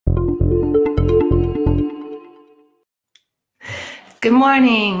Good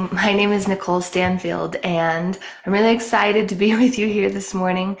morning. My name is Nicole Stanfield, and I'm really excited to be with you here this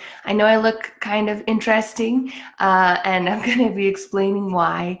morning. I know I look kind of interesting, and I'm going to be explaining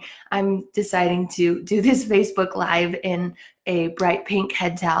why I'm deciding to do this Facebook Live in a bright pink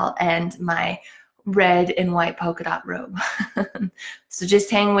head towel and my red and white polka dot robe. So just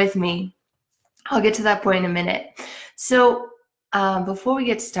hang with me. I'll get to that point in a minute. So before we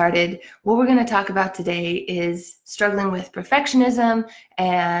get started, what we're going to talk about today is struggling with perfectionism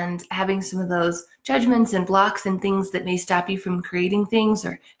and having some of those judgments and blocks and things that may stop you from creating things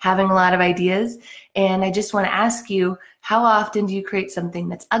or having a lot of ideas. And I just want to ask you, how often do you create something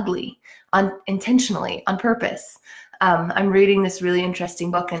that's ugly, intentionally, on purpose? I'm reading this really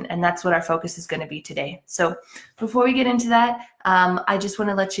interesting book, and that's what our focus is going to be today. So before we get into that, I just want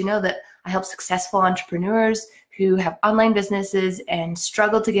to let you know that I help successful entrepreneurs who have online businesses and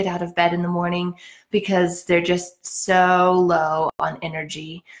struggle to get out of bed in the morning because they're just so low on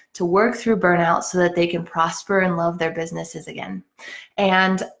energy to work through burnout so that they can prosper and love their businesses again.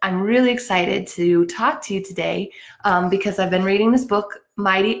 And I'm really excited to talk to you today because I've been reading this book,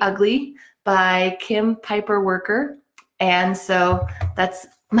 Mighty Ugly, by Kim Piper Worker. And so that's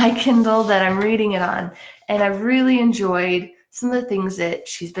my Kindle that I'm reading it on. And I've really enjoyed some of the things that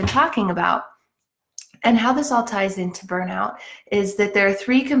she's been talking about. And how this all ties into burnout is that there are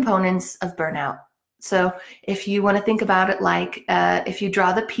three components of burnout. So if you want to think about it like if you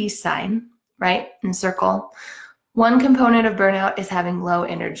draw the peace sign, right, in circle, one component of burnout is having low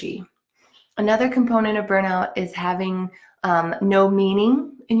energy. Another component of burnout is having no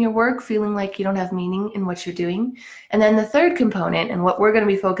meaning in your work, feeling like you don't have meaning in what you're doing. And then the third component, and what we're going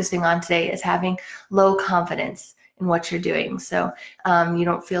to be focusing on today, is having low confidence in what you're doing. So you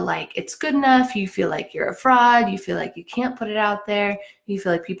don't feel like it's good enough. You feel like you're a fraud. You feel like you can't put it out there. You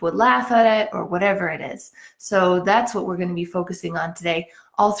feel like people would laugh at it or whatever it is. So that's what we're going to be focusing on today.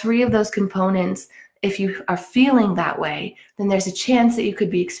 All three of those components, if you are feeling that way, then there's a chance that you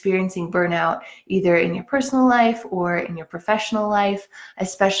could be experiencing burnout either in your personal life or in your professional life,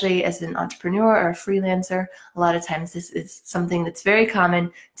 especially as an entrepreneur or a freelancer. A lot of times this is something that's very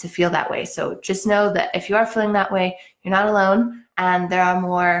common to feel that way. So just know that if you are feeling that way, you're not alone, and there are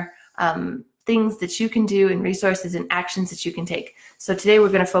more things that you can do and resources and actions that you can take. So today we're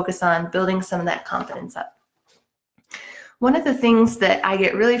going to focus on building some of that confidence up. One of the things that I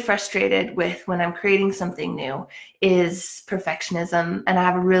get really frustrated with when I'm creating something new is perfectionism, and I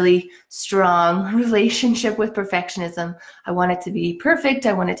have a really strong relationship with perfectionism. I want it to be perfect.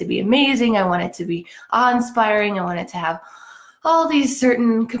 I want it to be amazing. I want it to be awe-inspiring. I want it to have all these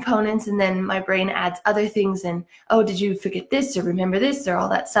certain components, and then my brain adds other things and, oh, did you forget this or remember this or all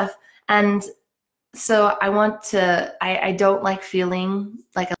that stuff? And so I don't like feeling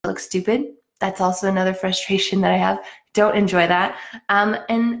like I look stupid. That's also another frustration that I have. Don't enjoy that.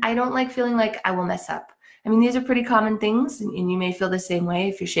 And I don't like feeling like I will mess up. I mean, these are pretty common things, and you may feel the same way.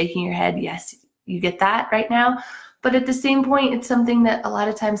 If you're shaking your head, yes, you get that right now. But at the same point, it's something that a lot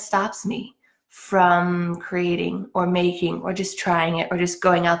of times stops me from creating or making or just trying it or just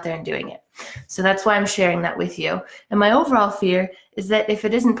going out there and doing it. So that's why I'm sharing that with you. And my overall fear is that if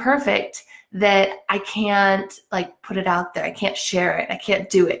it isn't perfect, that I can't put it out there. I can't share it. I can't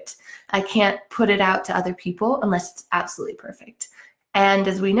do it. I can't put it out to other people unless it's absolutely perfect. And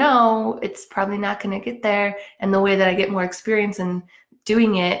as we know, it's probably not going to get there. And the way that I get more experience in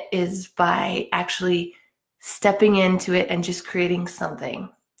doing it is by actually stepping into it and just creating something.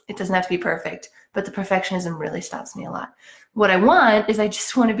 It doesn't have to be perfect, but the perfectionism really stops me a lot. What I want is I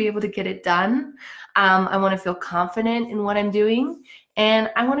just want to be able to get it done. I want to feel confident in what I'm doing, and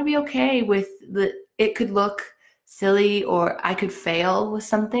I want to be okay with it could look silly or I could fail with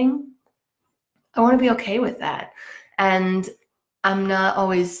something. I want to be okay with that. And I'm not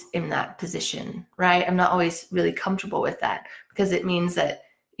always in that position, right? I'm not always really comfortable with that because it means that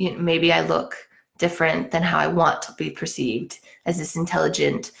maybe I look different than how I want to be perceived as this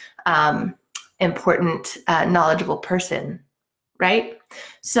intelligent, important, knowledgeable person, right?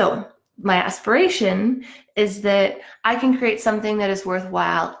 So my aspiration is that I can create something that is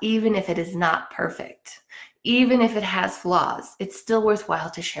worthwhile even if it is not perfect. Even if it has flaws, it's still worthwhile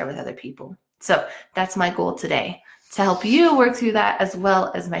to share with other people. So that's my goal today, to help you work through that as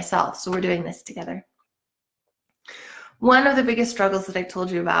well as myself. So we're doing this together. One of the biggest struggles that I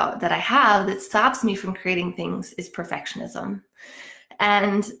told you about that I have that stops me from creating things is perfectionism.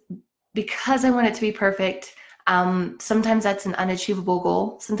 And because I want it to be perfect, sometimes that's an unachievable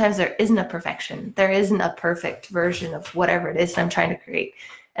goal. Sometimes there isn't a perfection. There isn't a perfect version of whatever it is that I'm trying to create.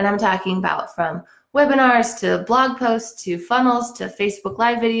 And I'm talking about from webinars to blog posts to funnels to Facebook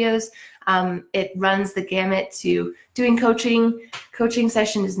Live videos. It runs the gamut to doing coaching. Coaching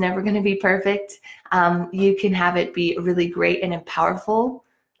session is never going to be perfect. You can have it be a really great and impactful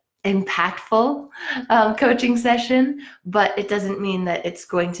coaching session, but it doesn't mean that it's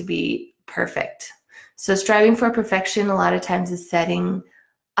going to be perfect. So striving for perfection a lot of times is setting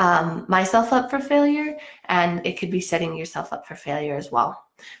myself up for failure, and it could be setting yourself up for failure as well.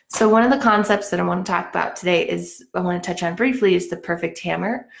 So one of the concepts that I want to talk about today I want to touch on briefly is the perfect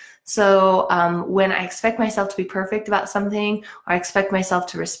hammer. So when I expect myself to be perfect about something, or I expect myself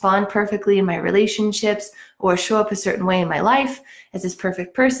to respond perfectly in my relationships, or show up a certain way in my life as this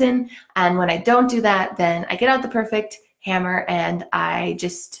perfect person, and when I don't do that, then I get out the perfect hammer and I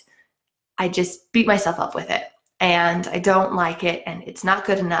just beat myself up with it, and I don't like it, and it's not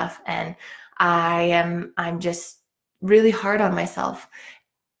good enough, and I'm just really hard on myself.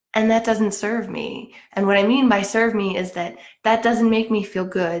 And that doesn't serve me. And what I mean by serve me is that doesn't make me feel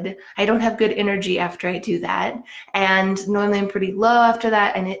good. I don't have good energy after I do that. And normally I'm pretty low after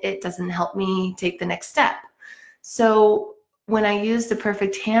that, and it doesn't help me take the next step. So when I use the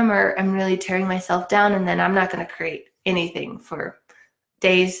perfect hammer, I'm really tearing myself down, and then I'm not going to create anything for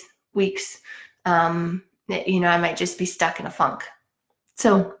days, weeks. I might just be stuck in a funk.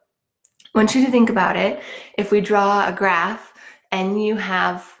 So I want you to think about it. If we draw a graph and you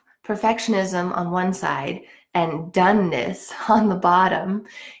have perfectionism on one side and doneness on the bottom,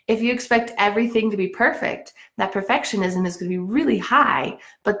 if you expect everything to be perfect, that perfectionism is going to be really high,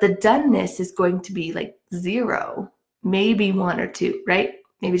 but the doneness is going to be like 0, maybe 1 or 2, right?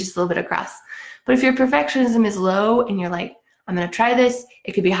 Maybe just a little bit across. But if your perfectionism is low and you're like, I'm going to try this,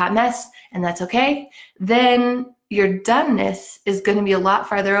 it could be a hot mess, and that's okay, then your doneness is going to be a lot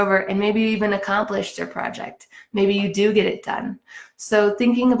farther over, and maybe you even accomplished your project. Maybe you do get it done. So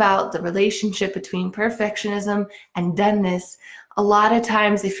thinking about the relationship between perfectionism and doneness, a lot of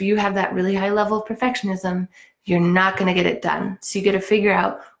times if you have that really high level of perfectionism, you're not going to get it done. So you got to figure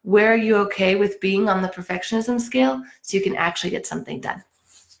out, where are you okay with being on the perfectionism scale so you can actually get something done.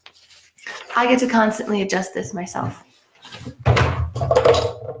 I get to constantly adjust this myself.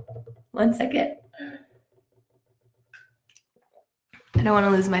 1 second. I don't want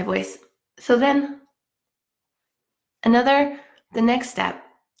to lose my voice. So then the next step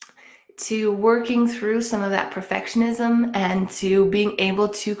to working through some of that perfectionism and to being able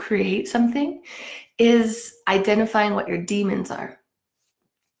to create something is identifying what your demons are.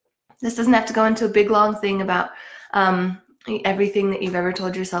 This doesn't have to go into a big long thing about everything that you've ever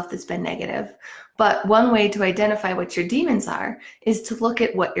told yourself that's been negative. But one way to identify what your demons are is to look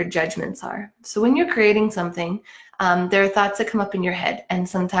at what your judgments are. So when you're creating something, there are thoughts that come up in your head, and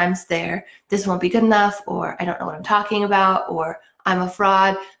sometimes this won't be good enough, or I don't know what I'm talking about, or I'm a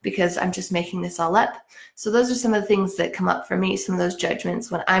fraud because I'm just making this all up. So those are some of the things that come up for me, some of those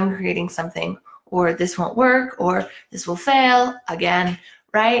judgments when I'm creating something, or this won't work, or this will fail again,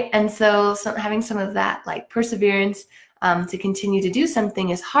 right? And so having some of that like perseverance to continue to do something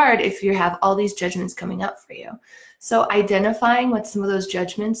is hard if you have all these judgments coming up for you. So identifying what some of those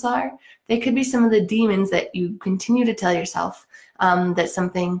judgments are, they could be some of the demons that you continue to tell yourself that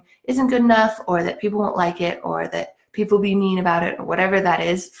something isn't good enough, or that people won't like it, or that people be mean about it, or whatever that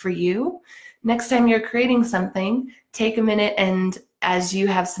is for you. Next time you're creating something, take a minute, and as you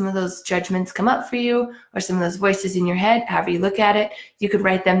have some of those judgments come up for you, or some of those voices in your head, however you look at it, you could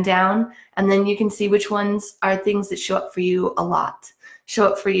write them down, and then you can see which ones are things that show up for you a lot, show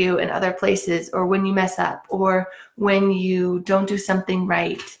up for you in other places, or when you mess up, or when you don't do something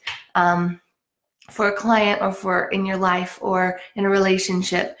right for a client, or for in your life, or in a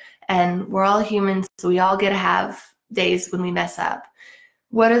relationship. And we're all humans, so we all get to have days when we mess up.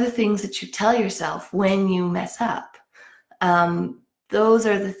 What are the things that you tell yourself when you mess up? Those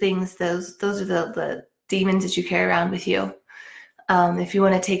are the things, those are the demons that you carry around with you. If you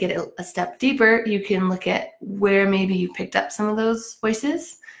want to take it a step deeper, you can look at where maybe you picked up some of those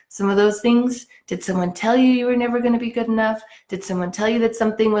voices, some of those things. Did someone tell you you were never going to be good enough? Did someone tell you that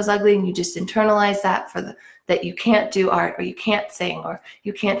something was ugly and you just internalized that that you can't do art, or you can't sing, or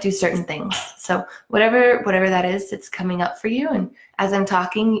you can't do certain things? So whatever that is that's coming up for you, and as I'm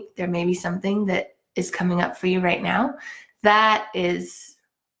talking, there may be something that is coming up for you right now. That is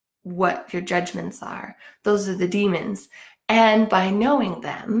what your judgments are. Those are the demons. And by knowing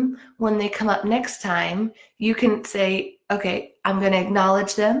them, when they come up next time, you can say, okay, I'm going to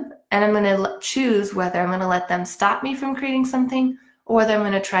acknowledge them, and I'm going to choose whether I'm going to let them stop me from creating something, or whether I'm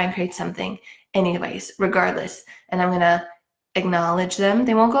going to try and create something anyways, regardless. And I'm going to acknowledge them.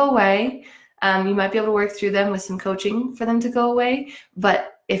 They won't go away. You might be able to work through them with some coaching for them to go away,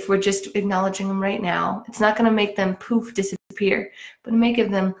 but if we're just acknowledging them right now, it's not going to make them poof disappear, but it may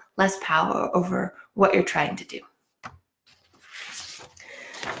give them less power over what you're trying to do.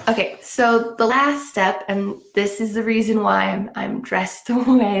 Okay, so the last step, and this is the reason why I'm dressed the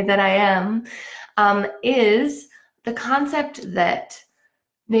way that I am, is the concept that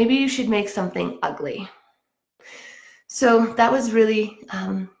maybe you should make something ugly. So that was really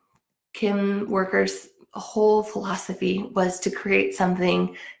Kim Worker's whole philosophy, was to create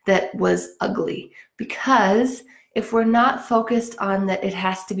something that was ugly, because if we're not focused on that it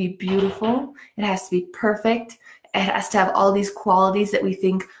has to be beautiful, it has to be perfect, it has to have all these qualities that we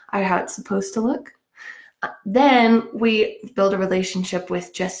think are how it's supposed to look, then we build a relationship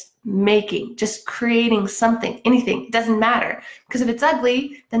with just creating something, anything. It doesn't matter, because if it's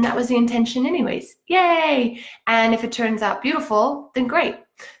ugly, then that was the intention anyways. Yay! And if it turns out beautiful, then great.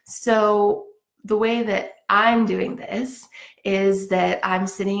 So the way that I'm doing this is that I'm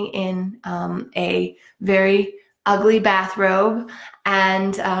sitting in a very ugly bathrobe,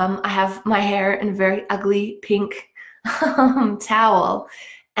 and I have my hair in a very ugly pink towel.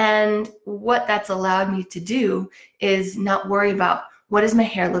 And what that's allowed me to do is not worry about what does my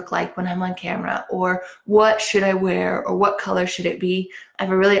hair look like when I'm on camera, or what should I wear, or what color should it be. I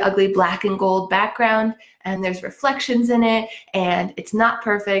have a really ugly black and gold background, and there's reflections in it, and it's not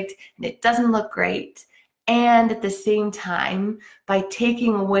perfect, and it doesn't look great. And at the same time, by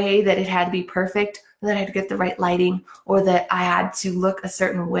taking away that it had to be perfect, or that I had to get the right lighting, or that I had to look a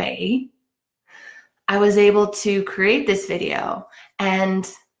certain way, I was able to create this video. And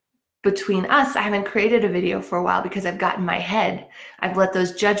between us, I haven't created a video for a while because I've got in my head. I've let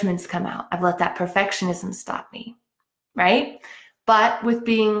those judgments come out. I've let that perfectionism stop me, right? But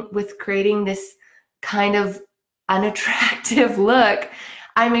with creating this kind of unattractive look,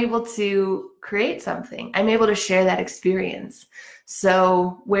 I'm able to create something. I'm able to share that experience.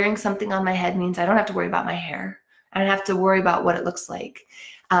 So wearing something on my head means I don't have to worry about my hair. I don't have to worry about what it looks like.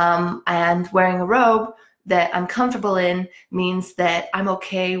 And wearing a robe that I'm comfortable in means that I'm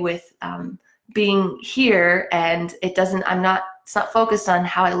okay with being here, and it's not focused on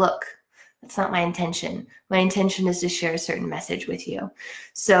how I look. That's not my intention. My intention is to share a certain message with you.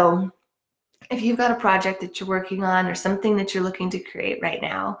 So if you've got a project that you're working on, or something that you're looking to create right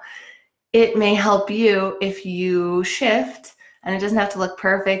now, it may help you if you shift, and it doesn't have to look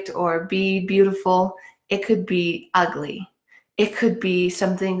perfect or be beautiful. It could be ugly. It could be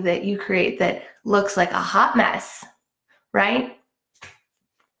something that you create that looks like a hot mess, right?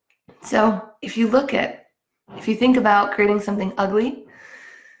 So if you think about creating something ugly,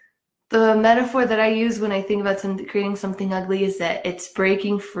 the metaphor that I use when I think about creating something ugly is that it's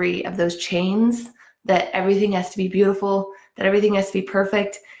breaking free of those chains, that everything has to be beautiful, that everything has to be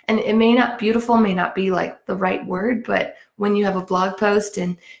perfect. And it may not be like the right word, but when you have a blog post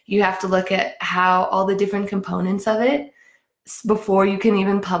and you have to look at how all the different components of it before you can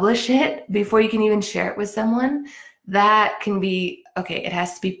even publish it, before you can even share it with someone, that can be, okay, it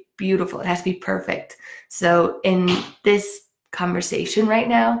has to be beautiful, it has to be perfect. So in this conversation right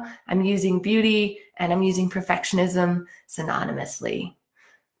now, I'm using beauty and I'm using perfectionism synonymously.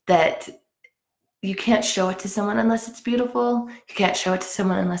 That you can't show it to someone unless it's beautiful, you can't show it to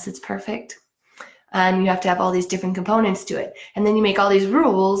someone unless it's perfect. And you have to have all these different components to it. And then you make all these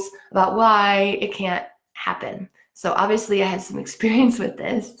rules about why it can't happen. So obviously I have some experience with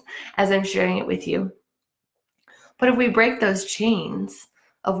this as I'm sharing it with you. But if we break those chains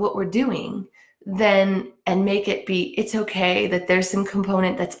of what we're doing, then, and make it be, it's okay that there's some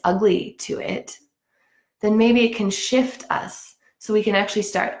component that's ugly to it, then maybe it can shift us so we can actually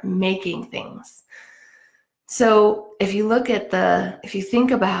start making things. So if you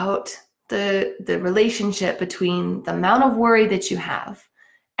think about the relationship between the amount of worry that you have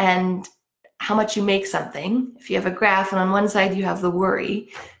and how much you make something. If you have a graph, and on one side you have the worry,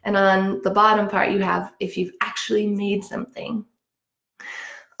 and on the bottom part you have if you've actually made something.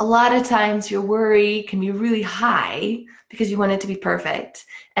 A lot of times your worry can be really high because you want it to be perfect,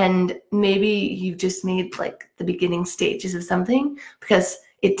 and maybe you've just made like the beginning stages of something because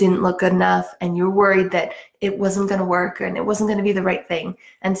it didn't look good enough, and you're worried that it wasn't going to work and it wasn't going to be the right thing,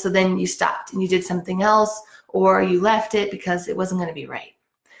 and so then you stopped and you did something else, or you left it because it wasn't going to be right.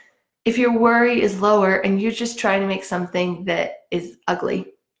 If your worry is lower and you're just trying to make something that is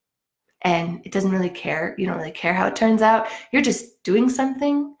ugly and it doesn't really care, you don't really care how it turns out, you're just doing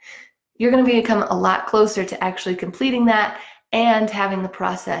something, you're going to become a lot closer to actually completing that and having the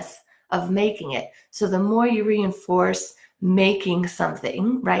process of making it. So the more you reinforce making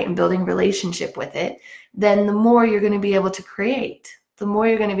something, right, and building a relationship with it, then the more you're going to be able to create, the more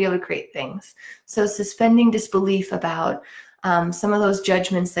you're going to be able to create things. So suspending disbelief about some of those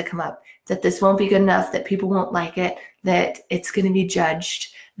judgments that come up, that this won't be good enough, that people won't like it, that it's going to be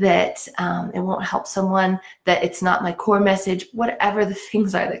judged, that it won't help someone, that it's not my core message, whatever the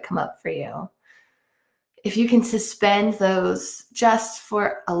things are that come up for you. If you can suspend those just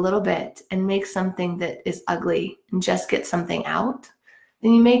for a little bit and make something that is ugly and just get something out,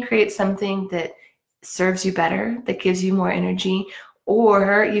 then you may create something that serves you better, that gives you more energy,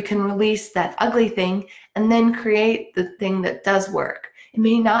 or you can release that ugly thing and then create the thing that does work. It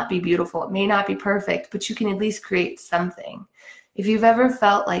may not be beautiful, it may not be perfect, but you can at least create something. If you've ever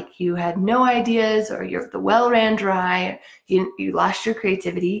felt like you had no ideas, or the well ran dry, you lost your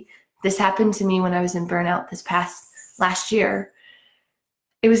creativity. This happened to me when I was in burnout last year.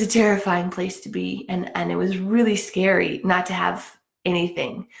 It was a terrifying place to be, and it was really scary not to have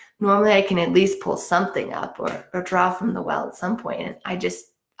anything. Normally I can at least pull something up or draw from the well at some point, and I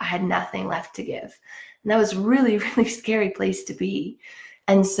had nothing left to give. And that was really, really scary place to be.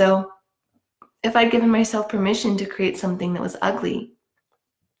 And so if I'd given myself permission to create something that was ugly,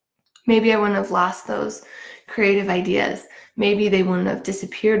 maybe I wouldn't have lost those creative ideas. Maybe they wouldn't have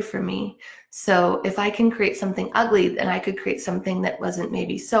disappeared for me. So if I can create something ugly, then I could create something that wasn't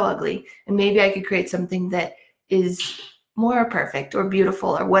maybe so ugly. And maybe I could create something that is more perfect or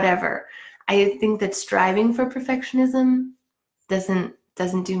beautiful or whatever. I think that striving for perfectionism doesn't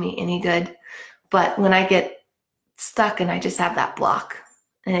do me any good. But when I get stuck and I just have that block,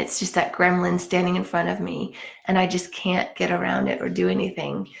 and it's just that gremlin standing in front of me, and I just can't get around it or do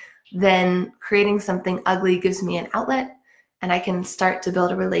anything, then creating something ugly gives me an outlet, and I can start to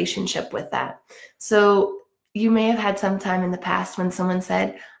build a relationship with that. So you may have had some time in the past when someone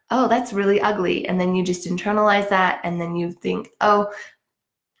said, oh, that's really ugly. And then you just internalize that. And then you think, oh,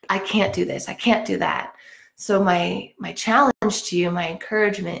 I can't do this. I can't do that. So my challenge to you, my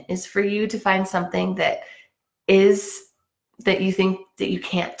encouragement is for you to find something that you think that you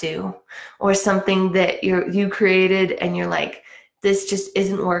can't do, or something that you created and you're like, this just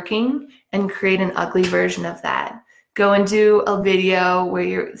isn't working, and create an ugly version of that. Go and do a video where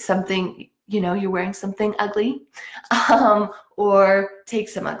you're wearing something ugly, or take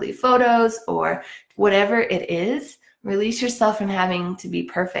some ugly photos, or whatever it is. Release yourself from having to be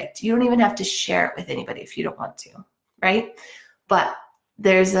perfect. You don't even have to share it with anybody if you don't want to, right? But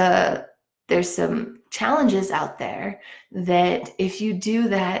there's some challenges out there that if you do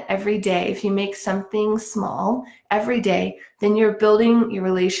that every day, if you make something small every day, then you're building your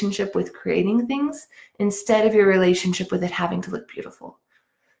relationship with creating things instead of your relationship with it having to look beautiful.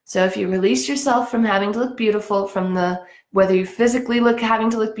 So if you release yourself from having to look beautiful, whether you physically having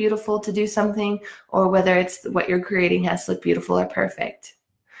to look beautiful to do something, or whether it's what you're creating has to look beautiful or perfect,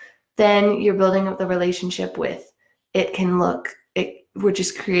 then you're building up the relationship with we're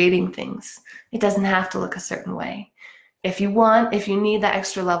just creating things. It doesn't have to look a certain way. If you need that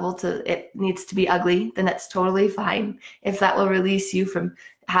extra level it needs to be ugly, then that's totally fine. If that will release you from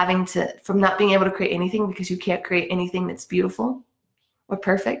not being able to create anything because you can't create anything that's beautiful or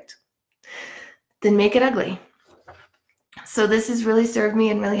perfect, then make it ugly. So this has really served me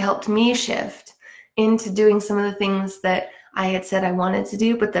and really helped me shift into doing some of the things that I had said I wanted to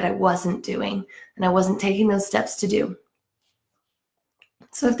do, but that I wasn't doing, and I wasn't taking those steps to do.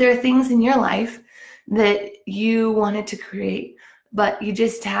 So if there are things in your life that you wanted to create, but you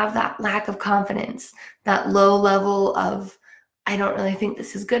just have that lack of confidence, that low level of, I don't really think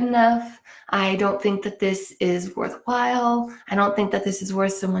this is good enough. I don't think that this is worthwhile. I don't think that this is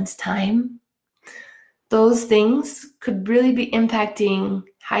worth someone's time. Those things could really be impacting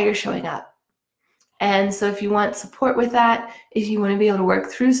how you're showing up. And so if you want support with that, if you want to be able to work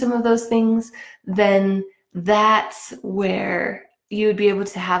through some of those things, then that's where you would be able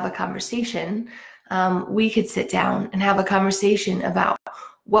to have a conversation. We could sit down and have a conversation about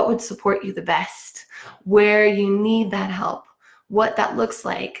what would support you the best, where you need that help, what that looks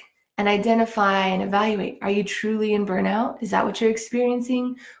like, and identify and evaluate. Are you truly in burnout? Is that what you're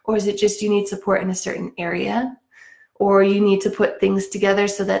experiencing? Or is it just you need support in a certain area? Or you need to put things together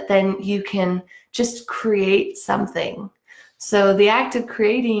so that then you can just create something. So the act of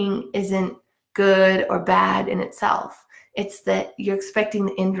creating isn't good or bad in itself. It's that you're expecting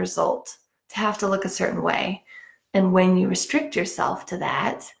the end result to have to look a certain way. And when you restrict yourself to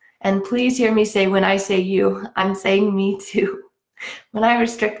that, and please hear me say, when I say you, I'm saying me too. When I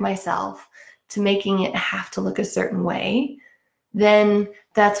restrict myself to making it have to look a certain way, then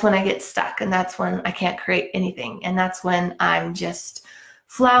that's when I get stuck, and that's when I can't create anything. And that's when I'm just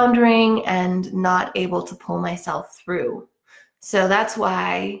floundering and not able to pull myself through. So that's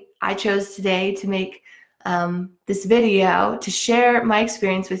why I chose today to make this video, to share my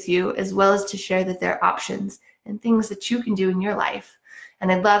experience with you, as well as to share that there are options and things that you can do in your life.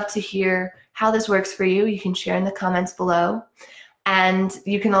 And I'd love to hear how this works for you. You can share in the comments below. And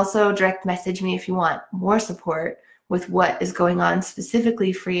you can also direct message me if you want more support with what is going on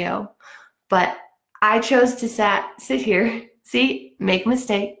specifically for you. But I chose to sit here. See, make a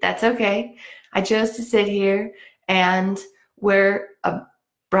mistake, that's okay. I chose to sit here and wear a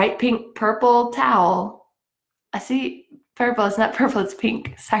bright pink purple towel. I see purple, it's not purple, it's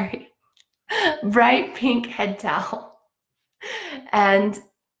pink, sorry. Bright pink head towel and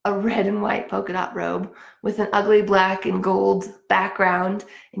a red and white polka dot robe with an ugly black and gold background,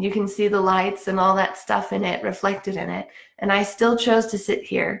 and you can see the lights and all that stuff in it reflected in it. And I still chose to sit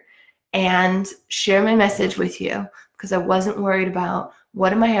here and share my message with you because I wasn't worried about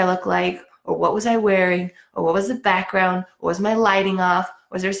what did my hair look like, or what was I wearing, or what was the background, or was my lighting off,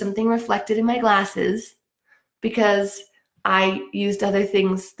 was there something reflected in my glasses, because I used other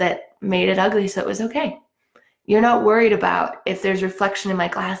things that made it ugly, so it was okay. You're not worried about if there's reflection in my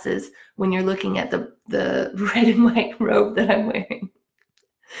glasses when you're looking at the red and white robe that I'm wearing.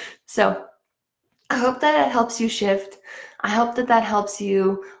 So I hope that it helps you shift. I hope that that helps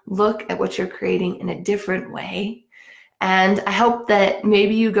you look at what you're creating in a different way. And I hope that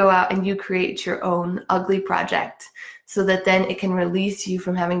maybe you go out and you create your own ugly project so that then it can release you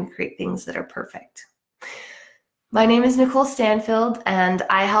from having to create things that are perfect. My name is Nicole Stanfield, and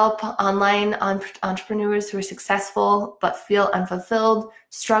I help online entrepreneurs who are successful but feel unfulfilled,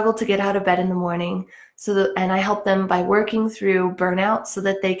 struggle to get out of bed in the morning, and I help them by working through burnout so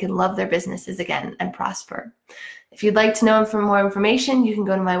that they can love their businesses again and prosper. If you'd like to know more information, you can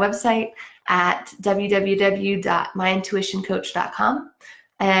go to my website at www.myintuitioncoach.com,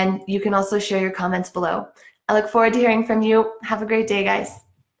 and you can also share your comments below. I look forward to hearing from you. Have a great day, guys.